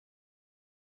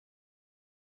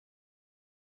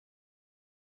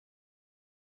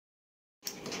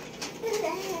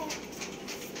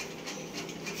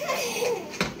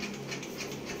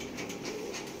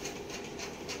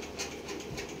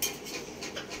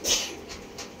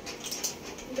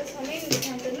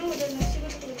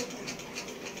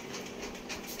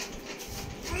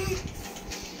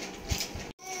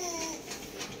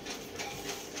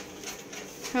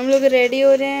हम लोग रेडी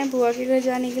हो रहे हैं बुआ के घर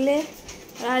जाने के लिए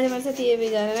और आज हमारे साथ ये भी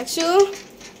जा रहा है। नक्शु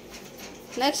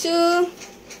नक्शु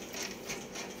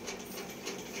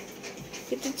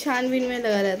कितनी छानबीन में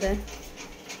लगा रहता है।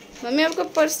 मम्मी आपका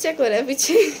पर्स चेक हो रहा है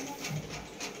पीछे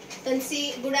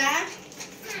गुड़ा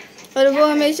और वो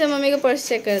हमेशा मम्मी का पर्स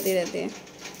चेक करती रहती है।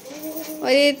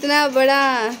 और ये इतना बड़ा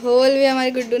होल भी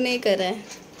हमारे गुड्डू नहीं कर रहा है।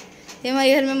 ये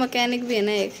हमारे घर में मैकेनिक भी है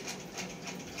ना एक।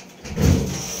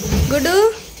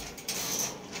 गुड्डू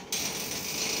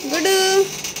गुड्डू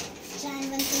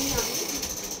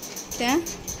क्या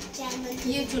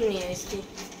ये चुन्नी है इसकी।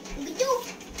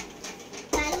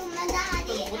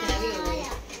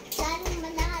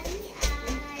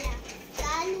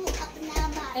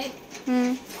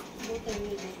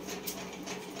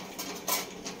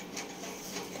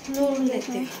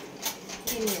 लेते हैं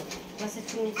बस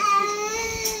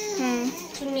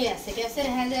चुन्नी ऐसे कैसे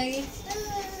रह जाएगी।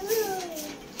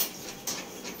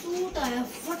 सूट आया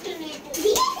फटने को।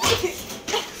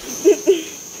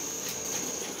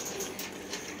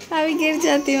 अभी गिर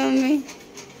जाती मम्मी।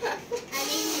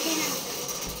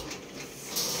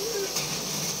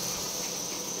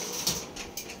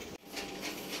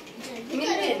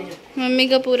 मम्मी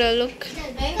का पूरा लुक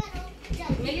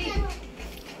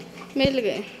मिल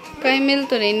गए। कहीं मिल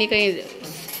तो नहीं कहीं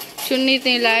चुन्नी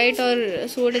इतनी लाइट और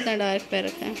सूट इतना डार्क पे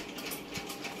रखा है।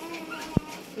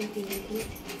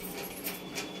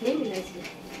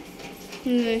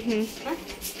 नहीं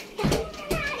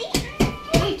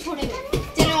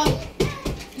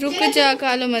रुक जा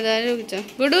कालो मजा रुक जा।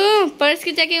 गुड्डू पर्स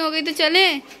की चेकिंग हो गई तो चले।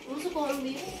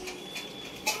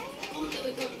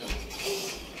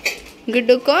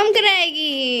 गुड्डू कौन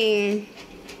कराएगी।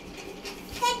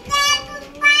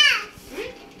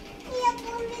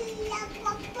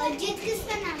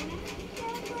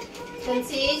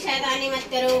 तुमसे शैतानी मत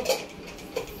करो।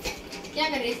 क्या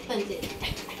कर रही तुमसे?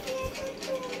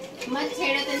 मत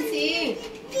छेड़ो तुमसे।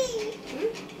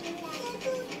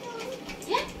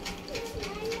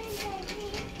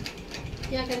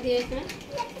 क्या कर दिया इसने?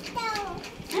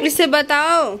 इसे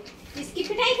बताओ। इसकी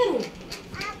पिटाई करूं?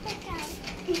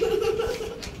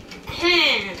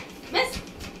 हाँ, बस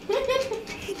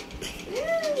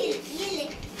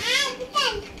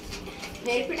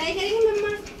मेरी पिटाई करेंगी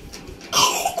मम्मा।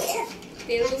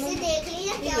 देख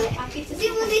लिया क्या?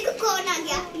 वो देखो कौन आ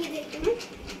गया। ये देखो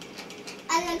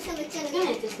अलग सा बच्चा लगा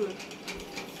है चश्मा।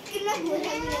 कितना बुरा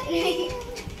लग रहा है।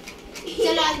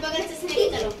 चलो आज बगैर चश्मे के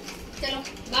चलो। चलो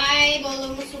बाय बोलो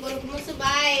मुझसे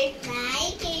बाय बाय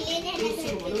केले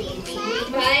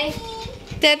बाय।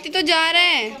 तैती तो जा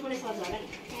रहे हैं।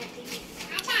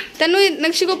 तनु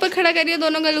नक्शे को ऊपर खड़ा करिए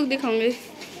दोनों का लुक दिखाऊंगी।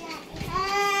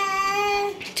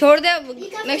 छोड़ दे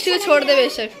नक्शे को छोड़ दे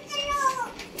बेशक।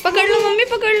 पकड़ लो मम्मी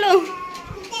पकड़ लो।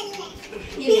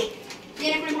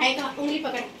 ये अपने भाई का उंगली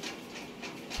पकड़।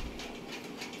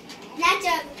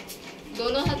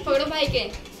 दोनों हाथ पकड़ो भाई के।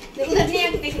 उधर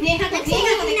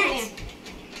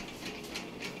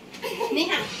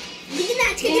नेहा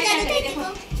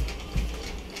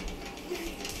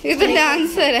ये तो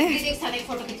डांसर है। एक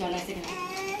फोटो खिंचवा ऐसे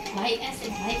भाई ऐसे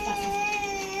भाई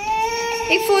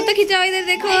एक फोटो खिंचाओ इधर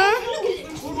देखो।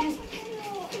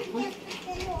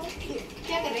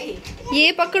 क्या कर रही है?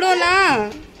 ये पकड़ो ना।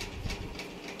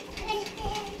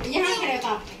 यहाँ खड़े हो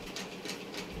आप।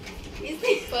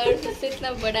 पर्स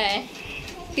इतना बड़ा है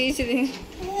खींच दी।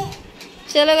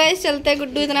 चलो गाइस चलते हैं।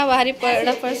 गुड्डू इतना भारी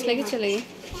बड़ा पर्स लेके चलेगी।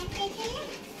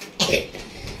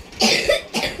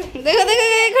 देखो देखो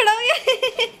ये खड़ा हो गया।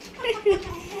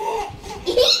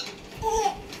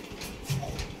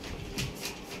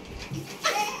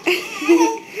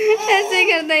 ऐसे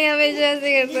करता है हमेशा ऐसे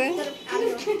करता है।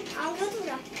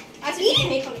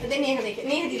 नेहा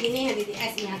दीदी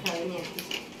ऐसे यहाँ खड़ा है।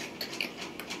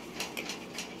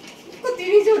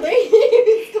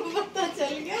 इसको पता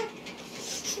चल गया।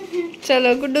 चलो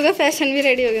गुड्डू का फैशन भी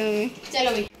रेडी हो गया मम्मी।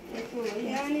 चलो भाई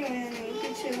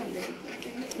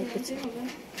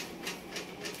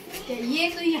ये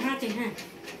तो यहाँ के हैं।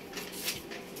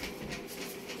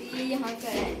 ये यहाँ का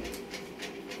है।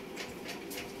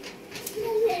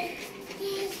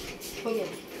 हो गया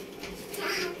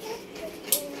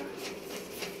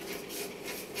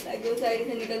ताकि वो साइड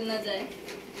से निकल ना जाए।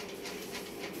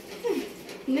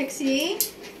 नेक्स्ट ये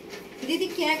दीदी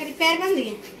क्या करी पैर बंद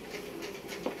दिए।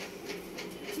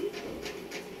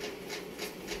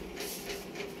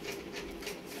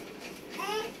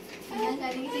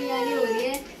 शादी की तैयारी हो रही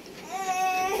है।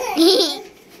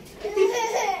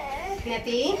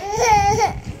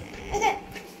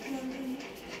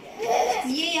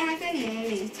 ये यहाँ का नहीं है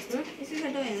मम्मी। इसे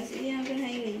हटाओ यहाँ से। ये यहाँ पे है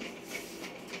ही नहीं।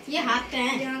 ये हाथ का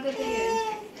है। यहाँ का तो ये है।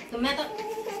 तो मैं तो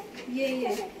ये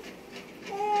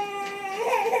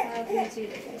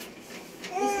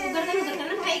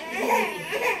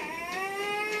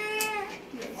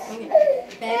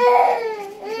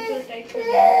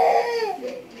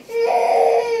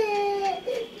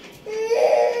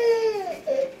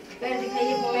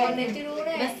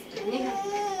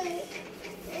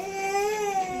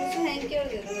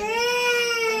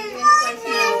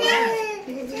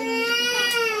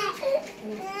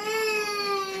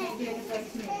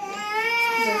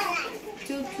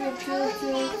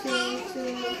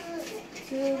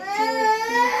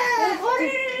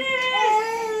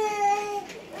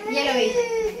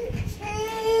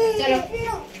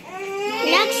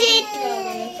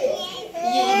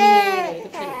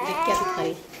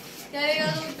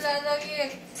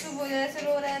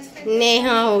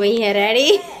नेहा हो गई है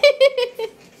रेडी।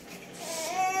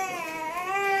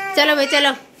 चलो भाई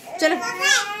चलो चलो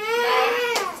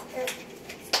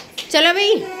चलो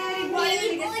भाई।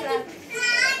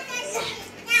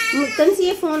 तन से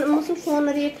ये फोन मुझसे फोन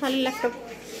और ये खाली लैपटॉप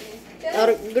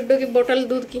और गुड्डू की बोतल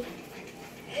दूध की।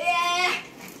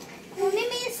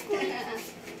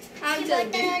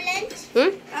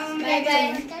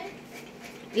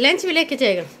 लंच भी लेके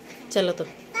जाएगा। चलो तो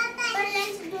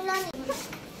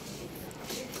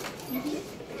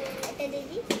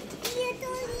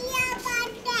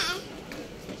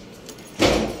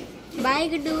बाय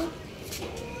गुड्डू।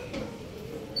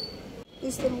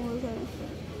 इस तरह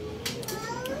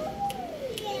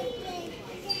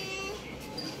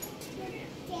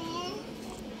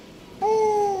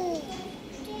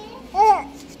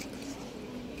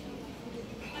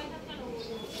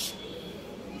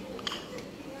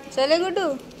चले गुड्डू।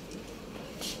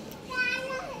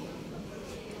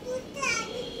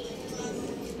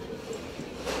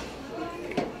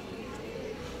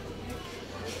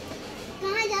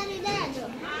 कहाँ जा रहे? इधर आ जाओ।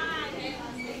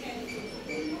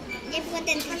 ये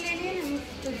पता नहीं।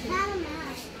 हाँ माँ।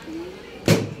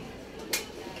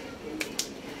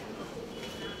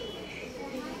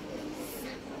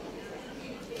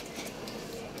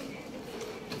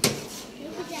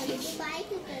 बाय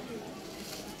क्यों कर रही हो?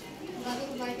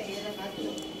 बाय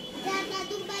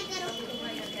करो।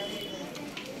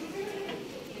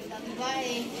 बाय।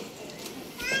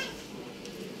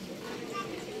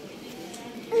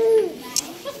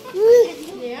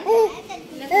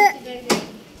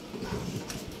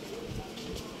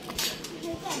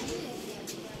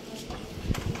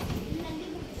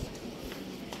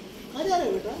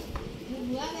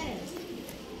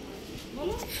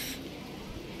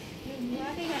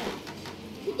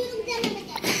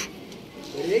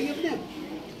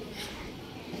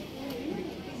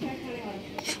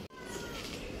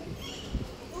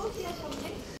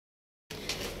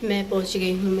 मैं पहुंच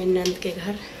गई हूँ मेरी नंद के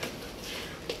घर।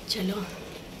 चलो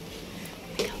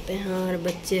दिखाते हैं। और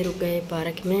बच्चे रुक गए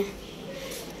पार्क में।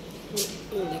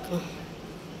 देखो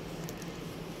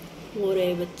वो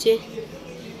रहे बच्चे,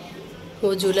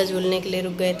 वो झूला झूलने के लिए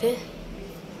रुक गए थे।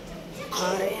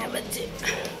 आ रहे हैं बच्चे।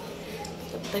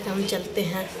 तब तक हम चलते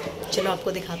हैं। चलो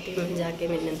आपको दिखाती हूँ जाके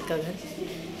मेरी नंद का घर।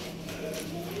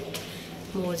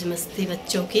 मौज मस्ती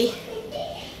बच्चों की।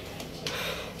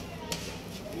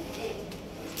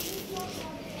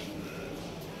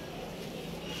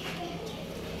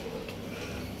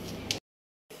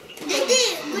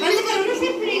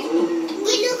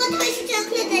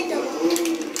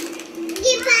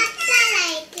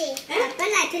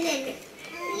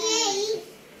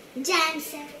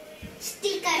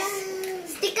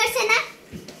 स्टिकर्स है ना?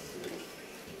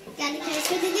 क्या लिखा है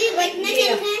इसमें दीदी? इतना क्या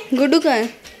लिखा है? गुड्डू का है।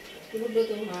 गुड्डू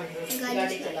तो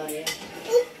गाड़ी चला रहे हैं।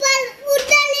 ऊपर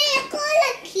उधर एक और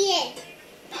रखिए।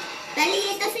 पहले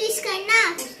ये तो फ्रीज करना।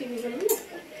 उसकी भी बन रही है।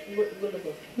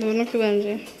 दोनों की बन रही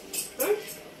है।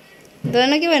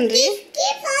 दोनों की बन रही है। इसकी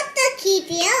फोटो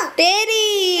खींचियो। तेरी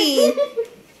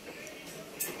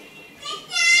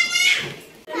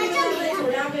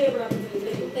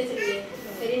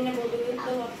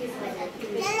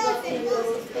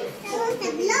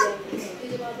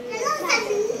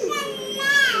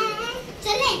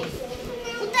चले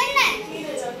उतरना।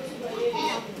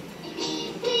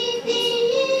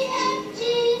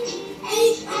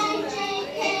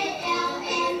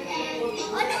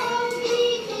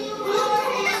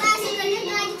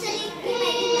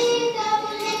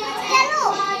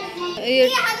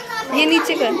 ये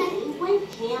नीचे कर।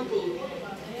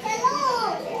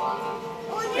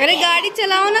 अरे गाड़ी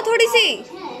चलाओ ना थोड़ी सी।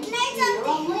 नहीं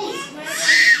चलती।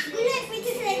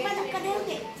 पीछे से एक बार धक्का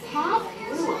दोगे।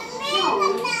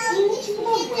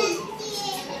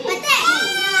 पता है?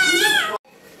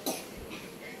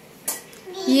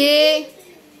 ये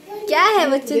क्या है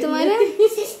बच्चे तुम्हारे?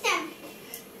 सिस्टम।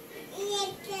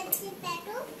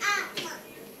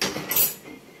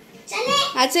 चले।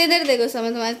 अच्छा इधर देखो समय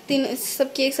तुम्हारे तीन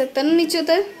सबकी एक साथ तनु नीचे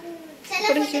उतर।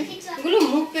 गुल्लू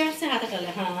मुंह पेड़ से हाथ डाले।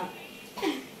 हाँ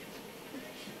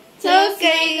हो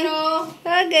गई हो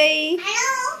गई।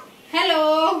 Hello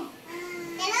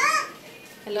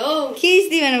hello. खींच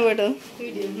दी मैंने फोटो।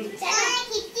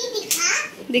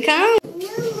 दिखाओ।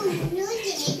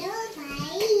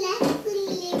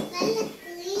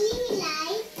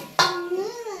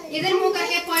 इधर मुंह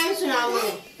करके पोएम सुनाओ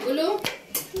गुल्लू।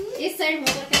 इस साइड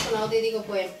मुंह करके सुनाओ दीदी को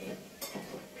पोएम।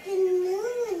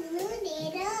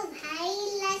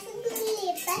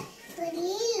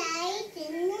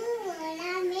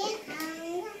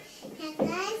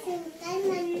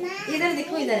 इधर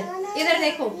देखो, इधर इधर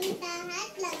देखो।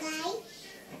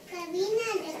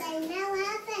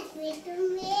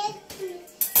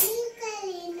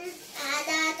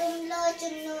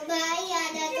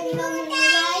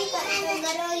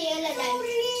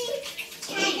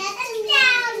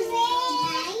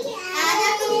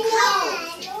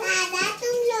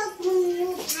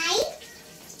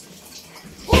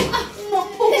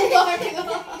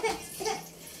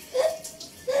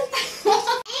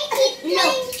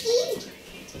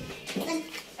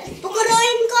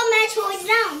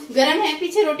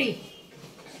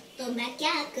 तो मैं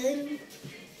क्या करूं?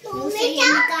 मुझसे ये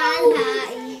निकाल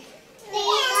भाई।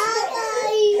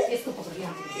 इसको पकड़ लिया।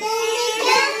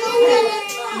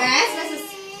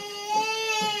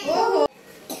 ओहो,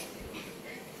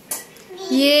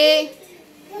 ये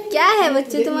क्या है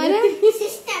बच्चे तुम्हारा?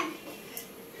 सिस्टम।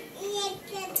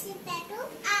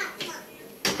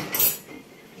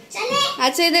 चले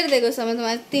अच्छा इधर देखो, समय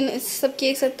तुम्हारे तीन सबकी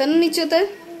एक साथ। तनु नीचे उतर।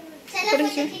 चलो फोटो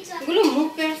खिंचवा। गुल्लू मुंह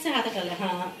पे से हाथ हटा ले।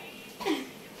 हाँ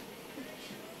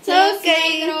हो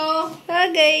गई, हो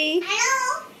गई। Hello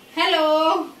hello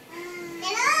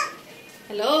hello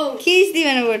hello. खींच दी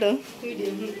मैंने फोटो। वीडियो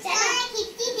चलो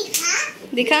कितनी दिखा।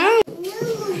 दिखाओ।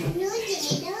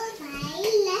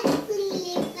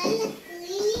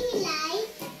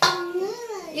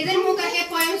 इधर मुंह करके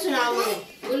पोएम सुनाओ मुझे।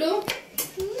 गुल्लू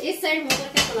इस साइड मुंह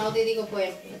करके सुनाओ दीदी को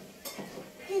पोएम।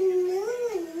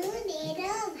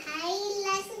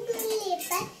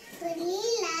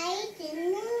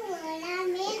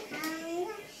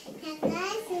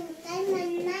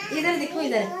 इधर देखो,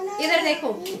 इधर देखो।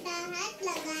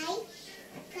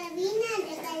 कभी ना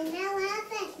करना वहाँ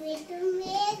पर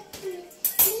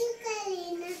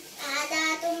आधा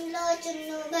तुम लो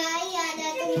चुन्नू भाई, आधा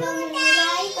तुम लो मुन्नू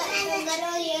भाई,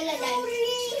 करो ये लगाई।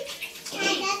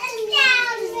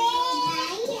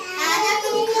 आधा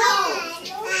तुम खाओ,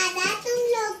 आधा तुम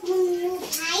लोग मुन्नू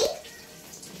भाई।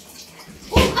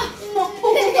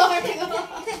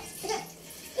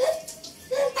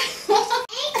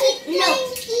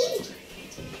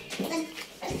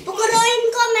 पकड़ो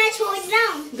इनको, मैं छोड़ रहा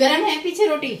हूँ। गरम है पीछे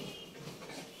रोटी।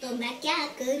 तो मैं क्या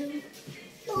करूँ?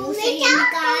 मुझसे ये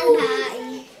निकाल भाई।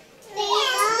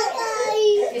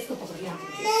 इसको पकड़ लिया।